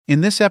In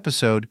this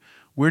episode,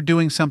 we're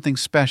doing something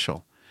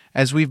special.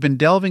 As we've been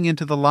delving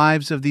into the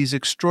lives of these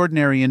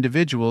extraordinary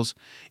individuals,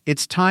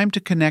 it's time to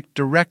connect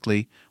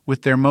directly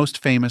with their most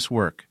famous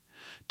work.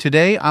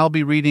 Today, I'll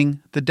be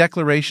reading the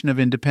Declaration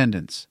of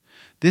Independence.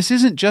 This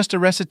isn't just a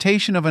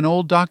recitation of an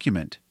old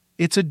document.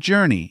 It's a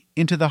journey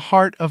into the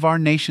heart of our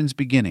nation's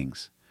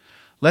beginnings.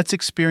 Let's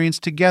experience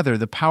together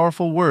the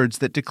powerful words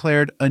that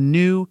declared a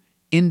new,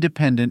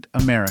 independent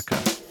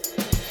America.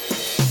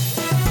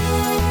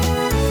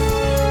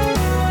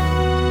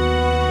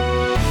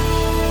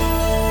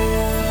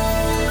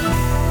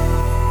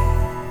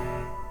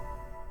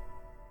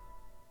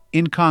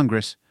 In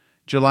Congress,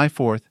 July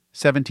 4,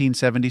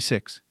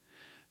 1776,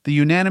 the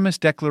unanimous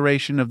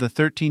declaration of the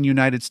 13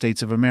 United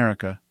States of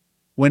America,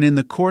 when in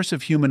the course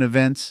of human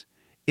events,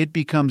 it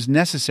becomes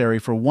necessary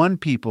for one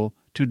people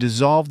to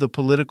dissolve the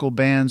political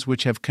bands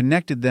which have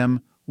connected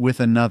them with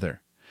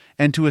another,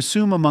 and to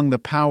assume among the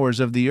powers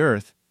of the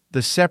earth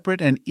the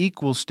separate and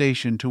equal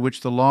station to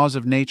which the laws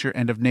of nature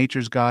and of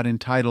nature's God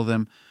entitle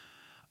them.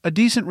 A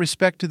decent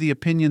respect to the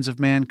opinions of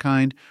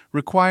mankind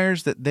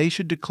requires that they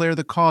should declare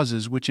the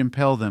causes which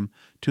impel them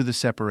to the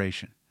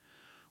separation.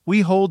 We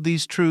hold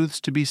these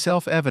truths to be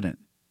self-evident,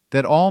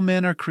 that all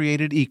men are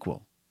created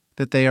equal,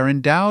 that they are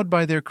endowed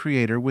by their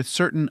Creator with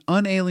certain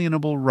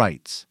unalienable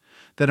rights,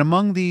 that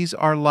among these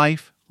are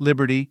life,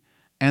 liberty,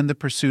 and the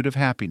pursuit of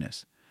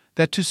happiness,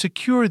 that to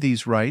secure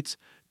these rights,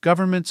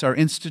 governments are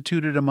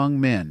instituted among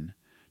men,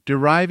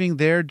 deriving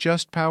their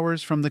just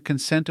powers from the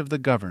consent of the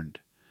governed,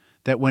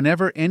 that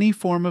whenever any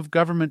form of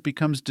government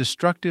becomes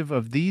destructive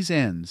of these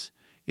ends,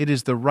 it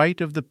is the right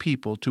of the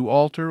people to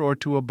alter or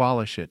to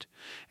abolish it,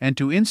 and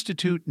to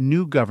institute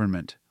new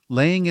government,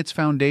 laying its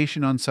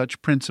foundation on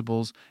such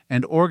principles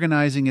and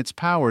organizing its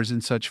powers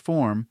in such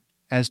form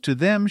as to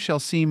them shall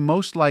seem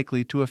most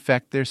likely to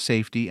affect their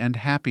safety and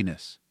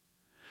happiness.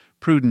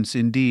 Prudence,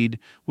 indeed,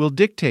 will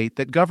dictate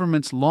that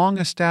governments long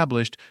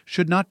established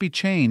should not be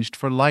changed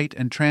for light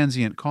and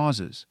transient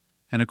causes,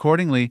 and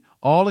accordingly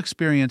all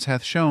experience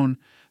hath shown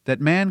that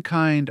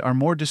mankind are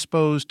more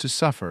disposed to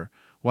suffer,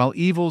 while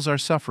evils are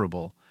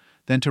sufferable,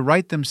 than to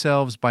right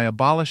themselves by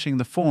abolishing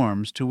the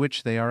forms to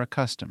which they are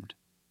accustomed.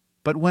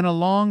 But when a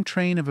long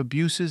train of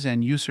abuses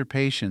and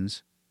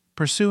usurpations,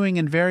 pursuing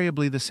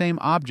invariably the same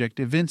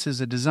object,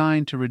 evinces a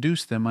design to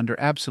reduce them under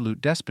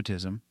absolute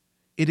despotism,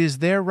 it is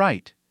their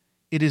right,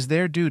 it is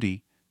their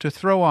duty, to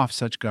throw off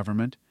such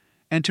government,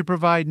 and to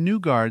provide new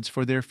guards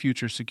for their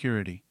future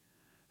security.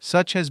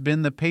 Such has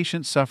been the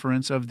patient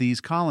sufferance of these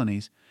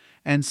colonies,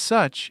 and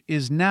such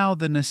is now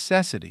the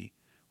necessity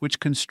which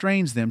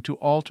constrains them to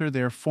alter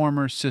their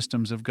former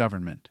systems of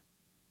government.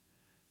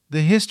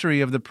 The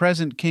history of the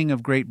present King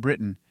of Great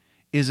Britain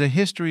is a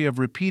history of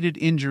repeated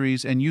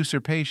injuries and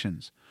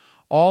usurpations,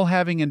 all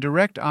having in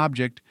direct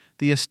object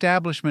the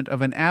establishment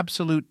of an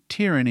absolute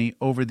tyranny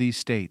over these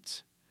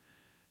states.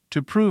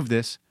 To prove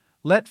this,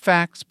 let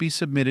facts be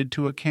submitted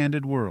to a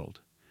candid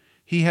world.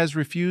 He has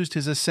refused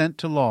his assent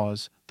to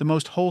laws, the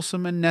most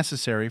wholesome and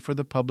necessary for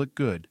the public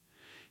good.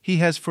 He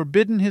has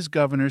forbidden his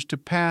governors to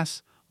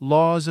pass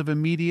laws of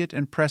immediate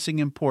and pressing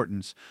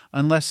importance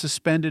unless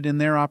suspended in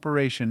their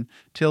operation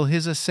till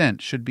his assent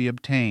should be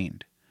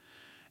obtained.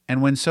 And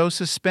when so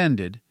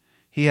suspended,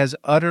 he has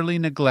utterly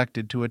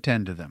neglected to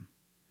attend to them.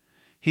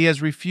 He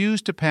has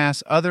refused to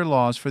pass other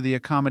laws for the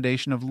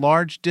accommodation of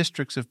large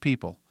districts of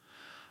people,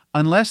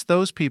 unless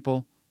those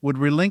people would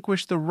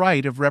relinquish the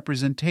right of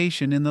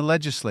representation in the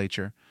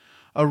legislature,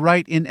 a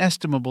right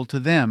inestimable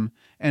to them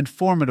and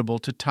formidable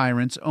to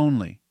tyrants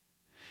only.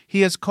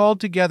 He has called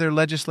together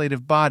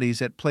legislative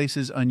bodies at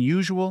places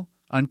unusual,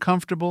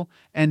 uncomfortable,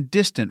 and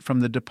distant from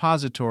the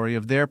depository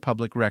of their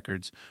public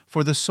records,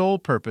 for the sole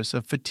purpose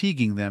of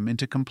fatiguing them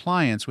into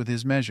compliance with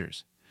his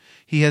measures.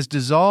 He has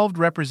dissolved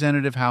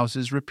representative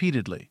houses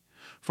repeatedly,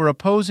 for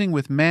opposing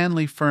with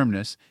manly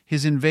firmness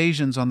his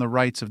invasions on the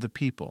rights of the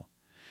people.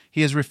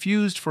 He has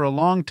refused for a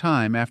long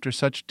time after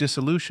such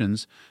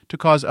dissolutions to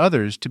cause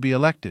others to be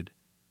elected,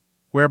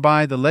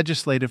 whereby the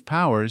legislative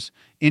powers,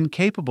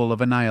 incapable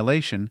of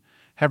annihilation,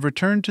 have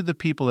returned to the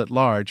people at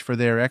large for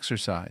their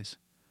exercise,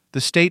 the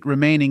state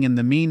remaining in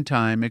the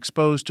meantime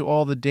exposed to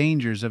all the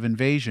dangers of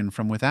invasion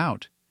from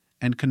without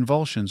and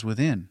convulsions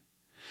within.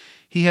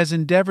 He has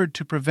endeavored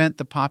to prevent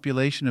the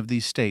population of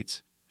these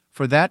states,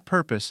 for that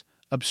purpose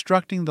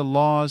obstructing the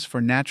laws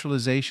for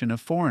naturalization of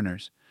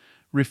foreigners,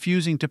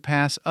 refusing to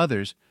pass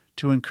others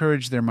to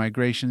encourage their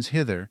migrations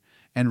hither,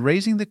 and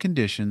raising the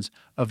conditions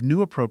of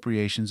new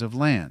appropriations of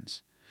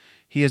lands.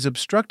 He has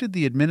obstructed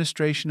the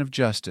administration of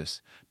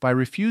justice by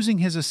refusing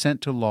his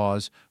assent to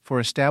laws for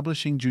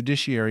establishing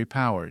judiciary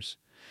powers.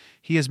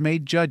 He has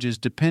made judges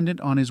dependent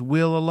on his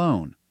will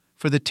alone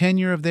for the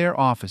tenure of their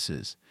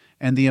offices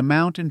and the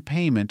amount and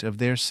payment of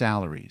their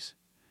salaries.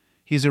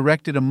 He has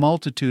erected a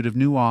multitude of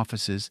new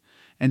offices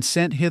and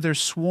sent hither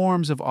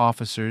swarms of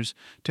officers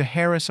to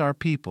harass our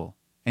people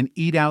and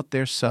eat out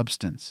their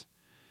substance.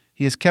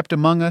 He has kept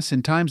among us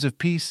in times of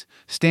peace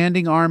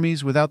standing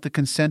armies without the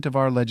consent of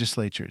our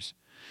legislatures.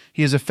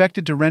 He has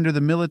affected to render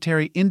the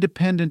military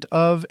independent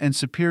of and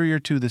superior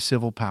to the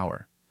civil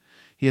power.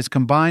 He has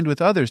combined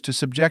with others to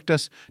subject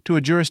us to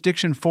a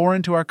jurisdiction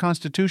foreign to our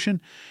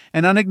Constitution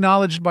and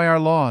unacknowledged by our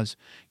laws,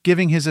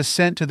 giving his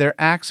assent to their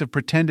acts of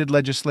pretended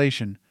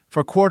legislation,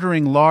 for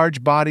quartering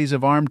large bodies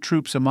of armed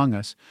troops among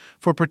us,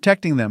 for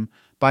protecting them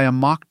by a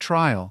mock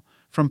trial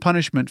from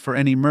punishment for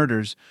any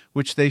murders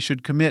which they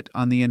should commit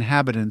on the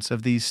inhabitants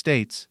of these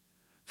states,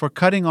 for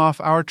cutting off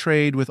our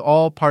trade with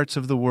all parts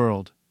of the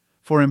world,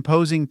 for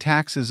imposing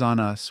taxes on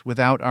us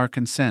without our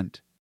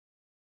consent,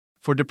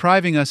 for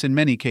depriving us in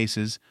many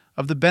cases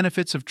of the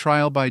benefits of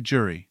trial by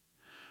jury,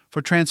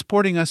 for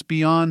transporting us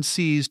beyond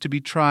seas to be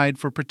tried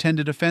for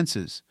pretended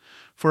offenses,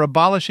 for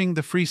abolishing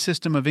the free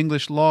system of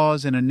English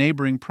laws in a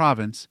neighboring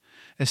province,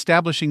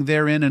 establishing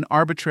therein an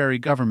arbitrary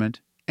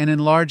government, and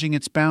enlarging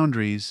its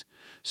boundaries,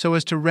 so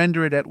as to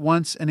render it at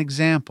once an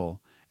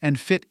example and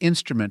fit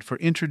instrument for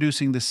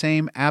introducing the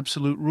same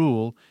absolute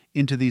rule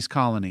into these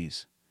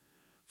colonies,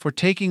 for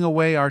taking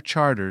away our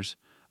charters,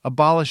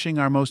 abolishing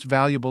our most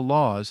valuable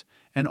laws,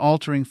 and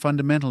altering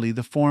fundamentally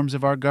the forms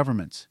of our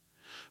governments,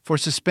 for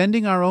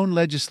suspending our own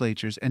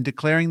legislatures and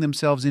declaring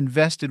themselves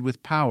invested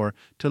with power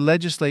to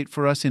legislate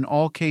for us in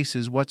all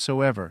cases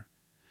whatsoever.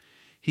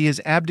 He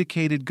has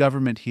abdicated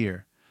government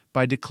here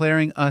by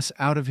declaring us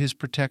out of his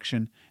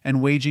protection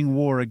and waging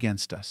war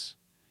against us.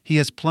 He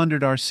has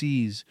plundered our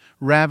seas,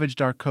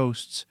 ravaged our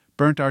coasts,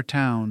 burnt our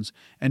towns,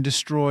 and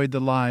destroyed the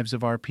lives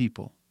of our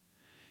people.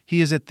 He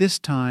is at this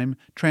time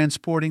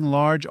transporting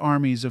large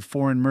armies of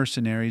foreign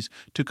mercenaries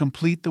to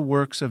complete the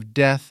works of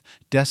death,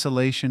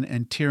 desolation,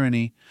 and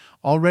tyranny,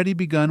 already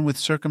begun with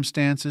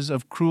circumstances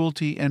of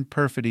cruelty and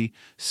perfidy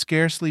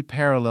scarcely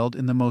paralleled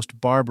in the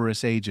most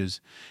barbarous ages,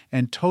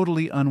 and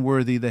totally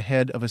unworthy the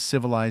head of a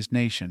civilized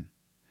nation.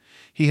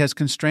 He has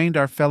constrained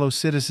our fellow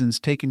citizens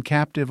taken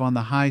captive on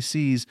the high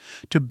seas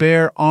to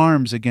bear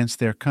arms against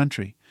their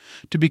country,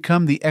 to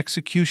become the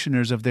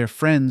executioners of their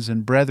friends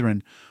and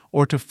brethren,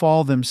 or to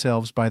fall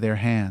themselves by their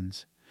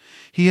hands.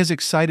 He has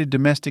excited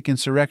domestic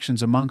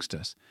insurrections amongst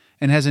us,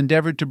 and has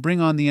endeavored to bring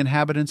on the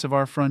inhabitants of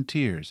our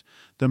frontiers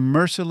the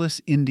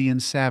merciless Indian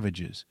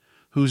savages,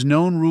 whose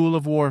known rule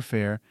of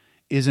warfare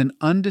is an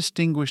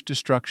undistinguished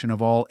destruction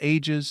of all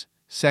ages,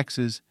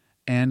 sexes,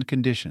 and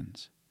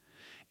conditions.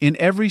 In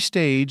every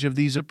stage of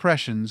these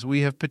oppressions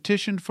we have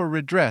petitioned for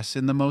redress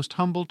in the most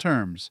humble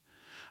terms.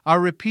 Our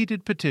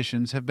repeated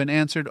petitions have been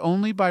answered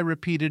only by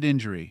repeated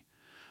injury.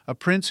 A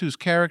prince whose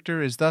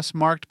character is thus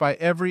marked by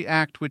every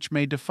act which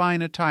may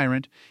define a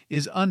tyrant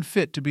is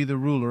unfit to be the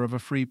ruler of a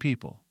free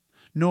people.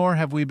 Nor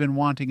have we been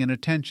wanting in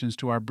attentions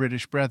to our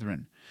British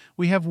brethren.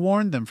 We have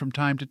warned them from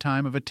time to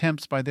time of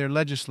attempts by their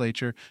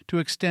legislature to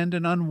extend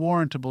an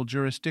unwarrantable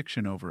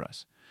jurisdiction over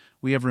us.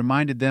 We have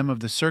reminded them of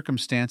the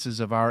circumstances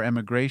of our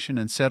emigration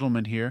and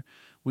settlement here.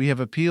 We have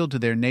appealed to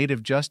their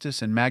native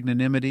justice and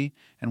magnanimity,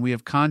 and we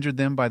have conjured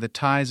them by the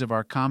ties of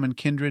our common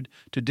kindred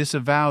to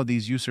disavow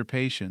these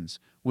usurpations,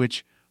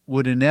 which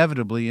would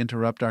inevitably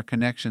interrupt our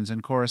connections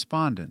and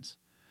correspondence.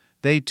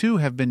 They too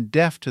have been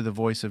deaf to the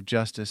voice of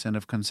justice and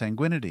of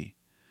consanguinity.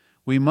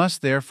 We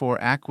must therefore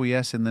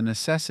acquiesce in the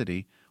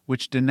necessity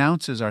which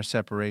denounces our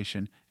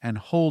separation and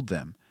hold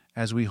them,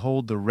 as we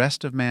hold the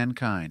rest of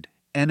mankind,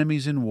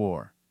 enemies in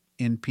war,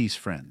 in peace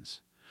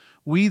friends.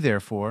 We,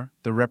 therefore,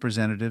 the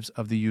representatives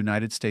of the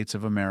United States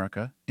of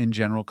America in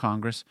General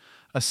Congress,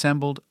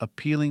 assembled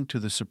appealing to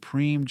the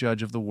Supreme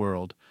Judge of the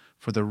world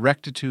for the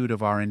rectitude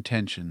of our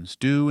intentions,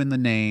 do in the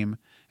name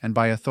and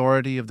by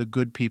authority of the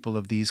good people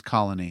of these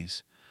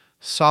colonies,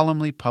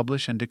 solemnly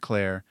publish and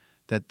declare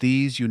that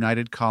these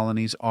united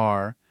colonies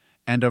are,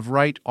 and of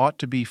right ought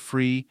to be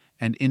free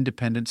and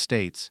independent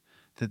states,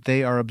 that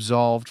they are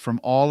absolved from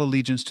all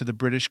allegiance to the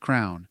British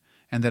Crown,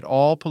 and that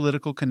all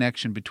political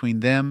connection between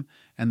them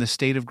and the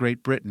state of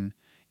Great Britain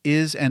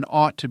is and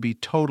ought to be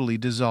totally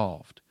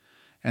dissolved,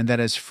 and that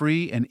as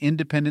free and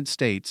independent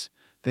states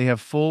they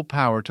have full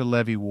power to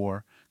levy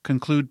war,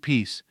 conclude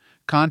peace,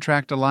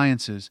 contract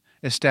alliances,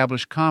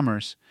 establish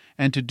commerce,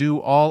 and to do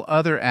all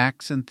other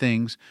acts and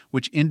things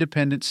which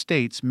independent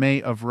states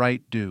may of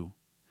right do.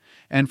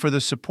 And for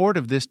the support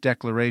of this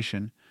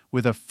declaration,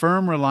 with a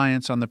firm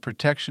reliance on the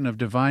protection of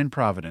divine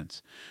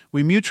providence,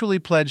 we mutually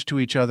pledge to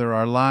each other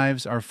our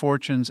lives, our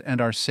fortunes, and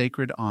our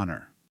sacred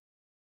honor.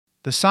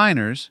 The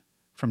signers,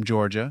 from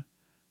Georgia,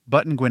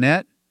 Button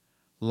Gwinnett,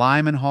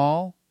 Lyman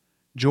Hall,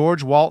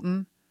 George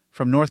Walton,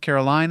 from North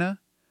Carolina,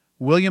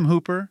 William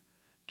Hooper,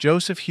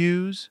 Joseph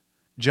Hughes,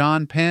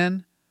 John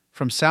Penn,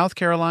 from South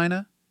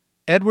Carolina,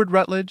 Edward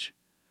Rutledge,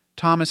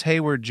 Thomas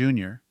Hayward,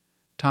 Jr.,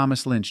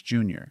 Thomas Lynch,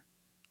 Jr.,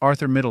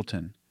 Arthur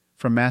Middleton,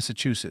 from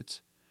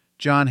Massachusetts,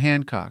 John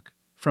Hancock,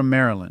 from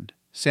Maryland,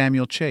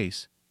 Samuel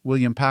Chase,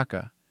 William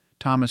Paca,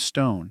 Thomas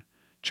Stone,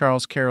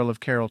 Charles Carroll of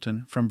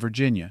Carrollton, from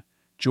Virginia,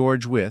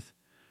 George Wythe,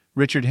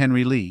 Richard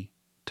Henry Lee,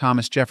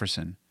 Thomas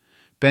Jefferson,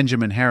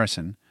 Benjamin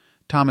Harrison,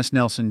 Thomas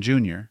Nelson,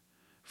 Jr.,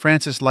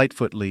 Francis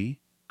Lightfoot Lee,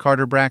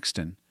 Carter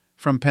Braxton,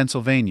 from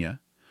Pennsylvania,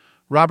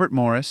 Robert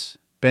Morris,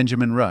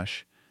 Benjamin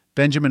Rush,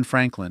 Benjamin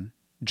Franklin,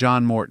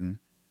 John Morton,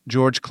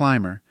 George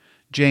Clymer,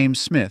 James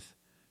Smith,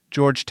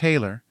 George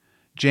Taylor,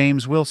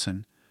 James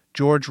Wilson,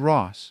 George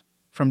Ross,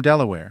 from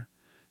Delaware,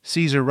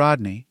 Caesar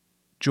Rodney,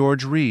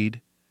 George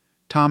Reed,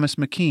 Thomas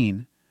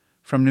McKean,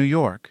 from New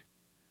York;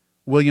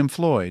 William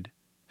Floyd,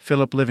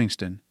 Philip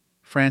Livingston,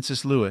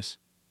 Francis Lewis,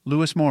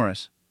 Lewis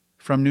Morris,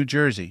 from New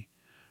Jersey;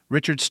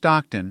 Richard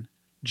Stockton,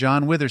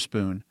 John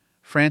Witherspoon,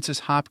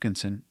 Francis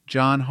Hopkinson,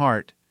 John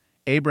Hart,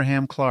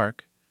 Abraham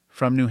Clark,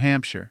 from New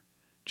Hampshire;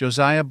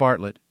 Josiah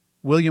Bartlett,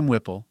 William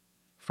Whipple,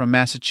 from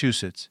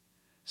Massachusetts;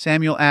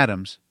 Samuel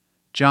Adams,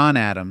 John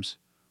Adams,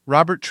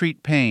 Robert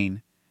Treat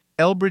Paine,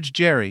 Elbridge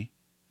Gerry,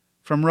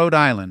 from Rhode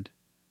Island;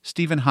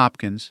 Stephen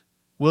Hopkins,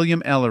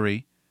 William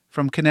Ellery,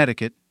 from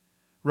Connecticut;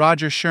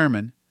 Roger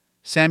Sherman,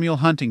 Samuel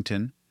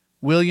Huntington,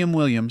 William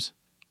Williams,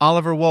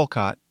 Oliver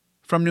Wolcott,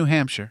 from New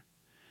Hampshire;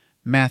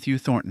 Matthew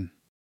Thornton.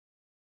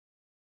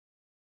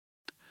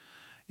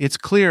 It's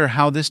clear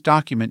how this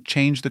document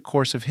changed the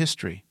course of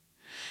history.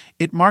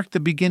 It marked the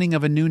beginning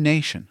of a new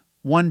nation,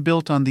 one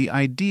built on the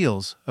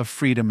ideals of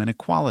freedom and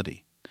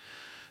equality.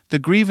 The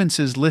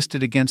grievances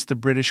listed against the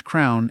British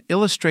Crown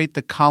illustrate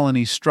the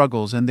colony's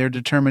struggles and their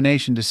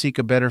determination to seek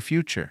a better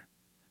future.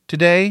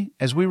 Today,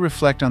 as we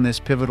reflect on this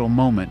pivotal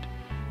moment,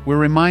 we're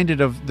reminded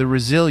of the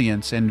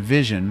resilience and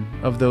vision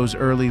of those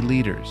early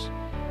leaders.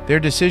 Their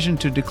decision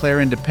to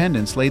declare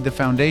independence laid the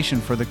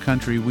foundation for the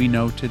country we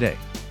know today.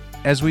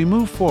 As we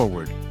move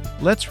forward,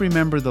 let's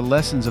remember the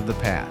lessons of the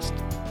past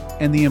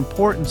and the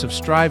importance of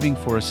striving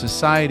for a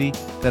society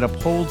that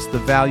upholds the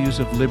values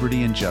of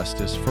liberty and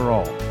justice for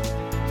all.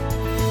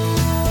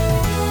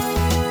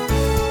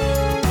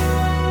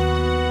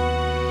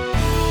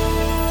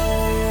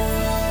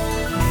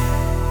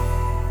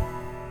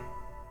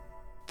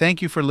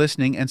 Thank you for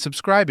listening and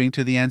subscribing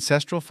to the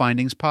Ancestral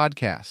Findings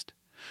podcast.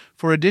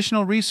 For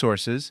additional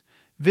resources,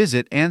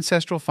 visit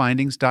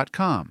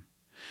ancestralfindings.com.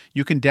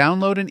 You can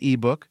download an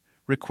ebook,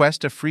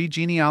 request a free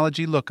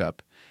genealogy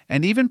lookup,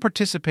 and even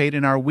participate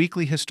in our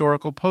weekly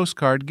historical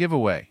postcard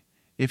giveaway.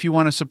 If you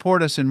want to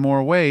support us in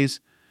more ways,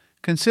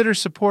 consider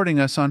supporting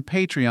us on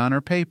Patreon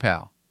or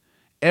PayPal.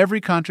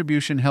 Every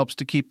contribution helps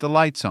to keep the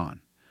lights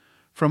on.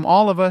 From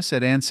all of us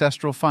at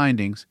Ancestral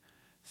Findings,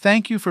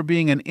 thank you for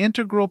being an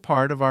integral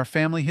part of our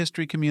family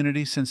history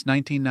community since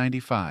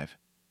 1995.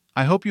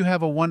 I hope you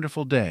have a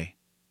wonderful day,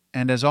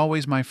 and as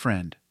always, my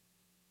friend,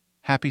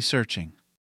 happy searching.